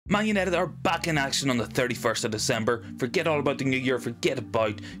Man United are back in action on the 31st of December. Forget all about the new year, forget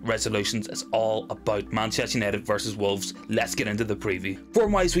about resolutions. It's all about Manchester United versus Wolves. Let's get into the preview.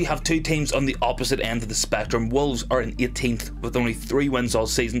 Form-wise, we have two teams on the opposite end of the spectrum. Wolves are in 18th with only 3 wins all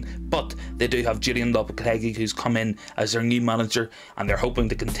season, but they do have Julian Lopetegui, who's come in as their new manager, and they're hoping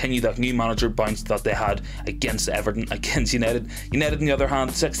to continue that new manager bounce that they had against Everton, against United. United, on the other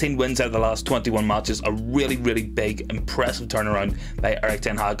hand, 16 wins out of the last 21 matches. A really big, impressive turnaround by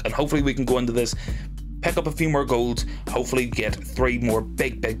tenhag. And hopefully we can go into this, pick up a few more goals, hopefully get 3 more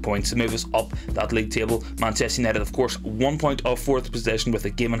big points to move us up that league table. Manchester United, of course, 1 point off 4th position with a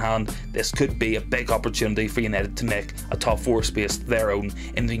game in hand. This could be a big opportunity for United to make a top 4 space their own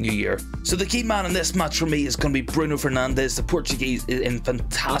in the new year. So the key man in this match for me is going to be Bruno Fernandes. The Portuguese is in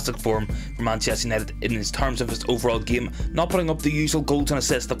fantastic form for Manchester United in terms of his overall game, not putting up the usual goals and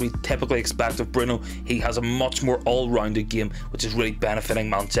assists that we typically expect of Bruno. He has a much more all-rounded game, which is really benefiting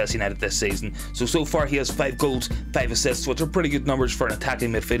Manchester United this season. So far he has 5 goals, 5 assists, which are pretty good numbers for an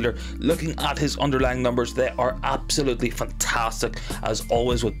attacking midfielder. Looking at his underlying numbers, they are absolutely fantastic, as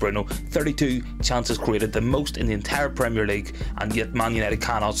always with Bruno. 32 chances created, the most in the entire Premier League, and yet Man United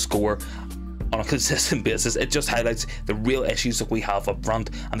cannot score on a consistent basis. It just highlights the real issues that we have up front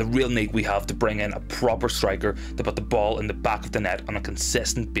and the real need we have to bring in a proper striker to put the ball in the back of the net on a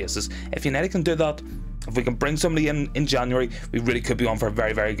consistent basis. If United can do that, if we can bring somebody in January, we really could be on for a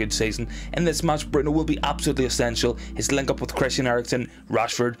very good season. In this match, Bruno will be absolutely essential. His link up with Christian Eriksen,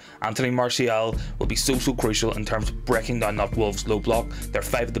 Rashford, Antony Martial will be so crucial in terms of breaking down that Wolves low block. They're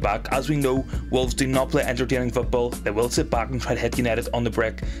 5 at the back. As we know, Wolves do not play entertaining football. They will sit back and try to hit United on the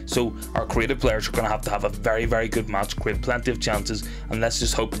break. So our creative players are going to have a very good match, create plenty of chances, and let's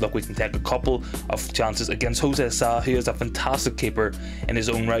just hope that we can take a couple of chances against Jose Sa, who is a fantastic keeper in his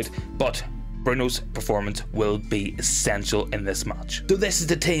own right. But Bruno's performance will be essential in this match. So this is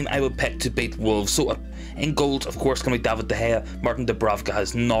the team I would pick to beat Wolves. So in goals, of course, going to be David De Gea. Martin Dubravka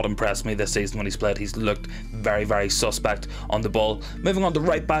has not impressed me this season when he's played. He's looked very suspect on the ball. Moving on to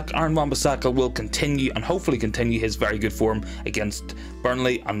right back, Aaron Wan-Bissaka will continue and hopefully continue his very good form against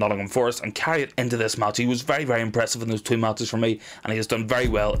Burnley and Nottingham Forest and carry it into this match. He was very impressive in those 2 matches for me, and he has done very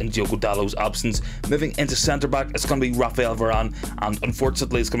well in Diogo Dalot's absence. Moving into centre back, it's going to be Rafael Varane, and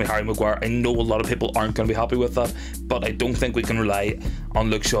unfortunately it's going to be Harry Maguire. I know a lot of people aren't going to be happy with that, but I don't think we can rely on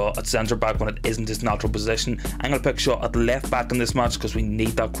Luke Shaw at centre back when it isn't his natural position. I'm going to pick Shaw at left back in this match because we need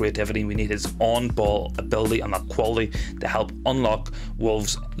that creativity, we need his on ball ability and that quality to help unlock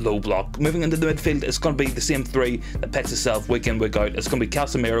Wolves' low block. Moving into the midfield, it's going to be the same 3 that picks itself week in week out. It's going to be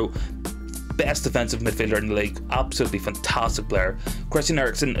Casemiro, best defensive midfielder in the league, absolutely fantastic player. Christian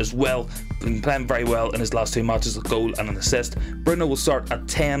Eriksen as well, been playing very well in his last 2 matches, a goal and an assist. Bruno will start at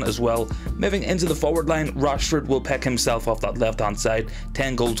 10 as well. Moving into the forward line, Rashford will pick himself off that left hand side.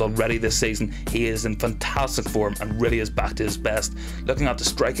 10 goals already this season. He is in fantastic form and really is back to his best. Looking at the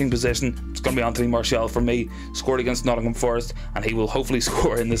striking position, it's going to be Antony Martial for me. Scored against Nottingham Forest, and he will hopefully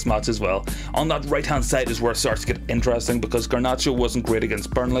score in this match as well. On that right hand side is where it starts to get interesting, because Garnacho wasn't great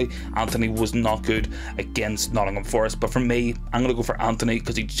against Burnley. Antony was not good against Nottingham Forest, but for me, I'm going to go for Antony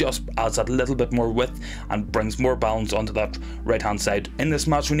because he just adds that little bit more width and brings more balance onto that right hand side. In this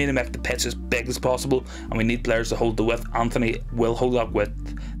match, we need to make the pitch as big as possible, and we need players to hold the width. Antony will hold that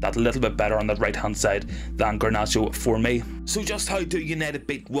width that little bit better on that right hand side than Garnacho for me. So just how do United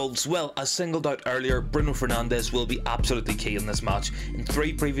beat Wolves? Well, as singled out earlier, Bruno Fernandes will be absolutely key in this match. In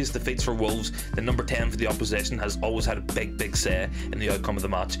 3 previous defeats for Wolves, the number 10 for the opposition has always had a big say in the outcome of the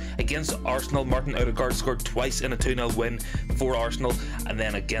match. Against Arsenal, Martin Odegaard scored twice in a 2-0 win for Arsenal, and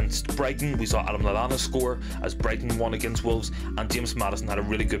then against Brighton we saw Adam Lallana score as Brighton won against Wolves, and James Maddison had a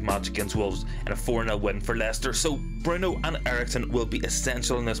really good match against Wolves in a 4-0 win for Leicester. So Bruno and Eriksen will be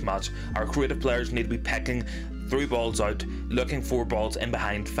essential in this match. Our creative players need to be picking through balls out, looking for balls in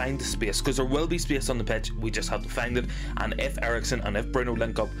behind, find the space, because there will be space on the pitch, we just have to find it. And if Eriksen and if Bruno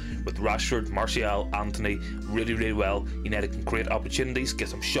link up with Rashford, Martial, Antony really well, United can create opportunities, get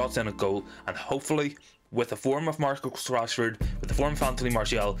some shots in at goal, and hopefully with the form of Marcus Rashford, with the form of Antony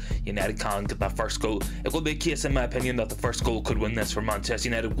Martial, United can get that first goal. It will be a case, in my opinion, that the first goal could win this for Manchester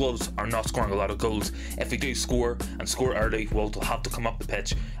United. Wolves are not scoring a lot of goals. If we do score and score early, Wolves will have to come up the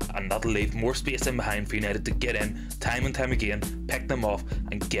pitch, and that'll leave more space in behind for United to get in time and time again, pick them off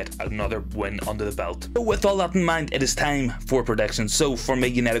and get another win under the belt. So with all that in mind, it is time for predictions. So for me,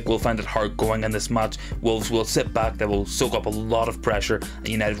 United will find it hard going in this match. Wolves will sit back, they will soak up a lot of pressure, and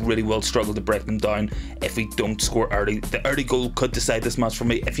United really will struggle to break them down. if we don't score early. The early goal could decide this match for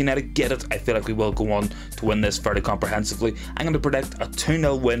me. If United get it, I feel like we will go on to win this fairly comprehensively. I'm going to predict a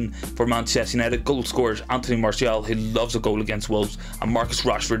 2-0 win for Manchester United. Goal scorers Antony, who loves a goal against Wolves, and Marcus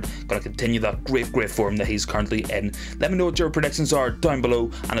Rashford, going to continue that great form that he's currently in. Let me know what your predictions are down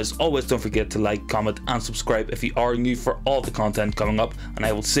below, and as always, don't forget to like, comment and subscribe if you are new for all the content coming up, and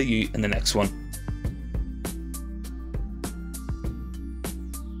I will see you in the next one.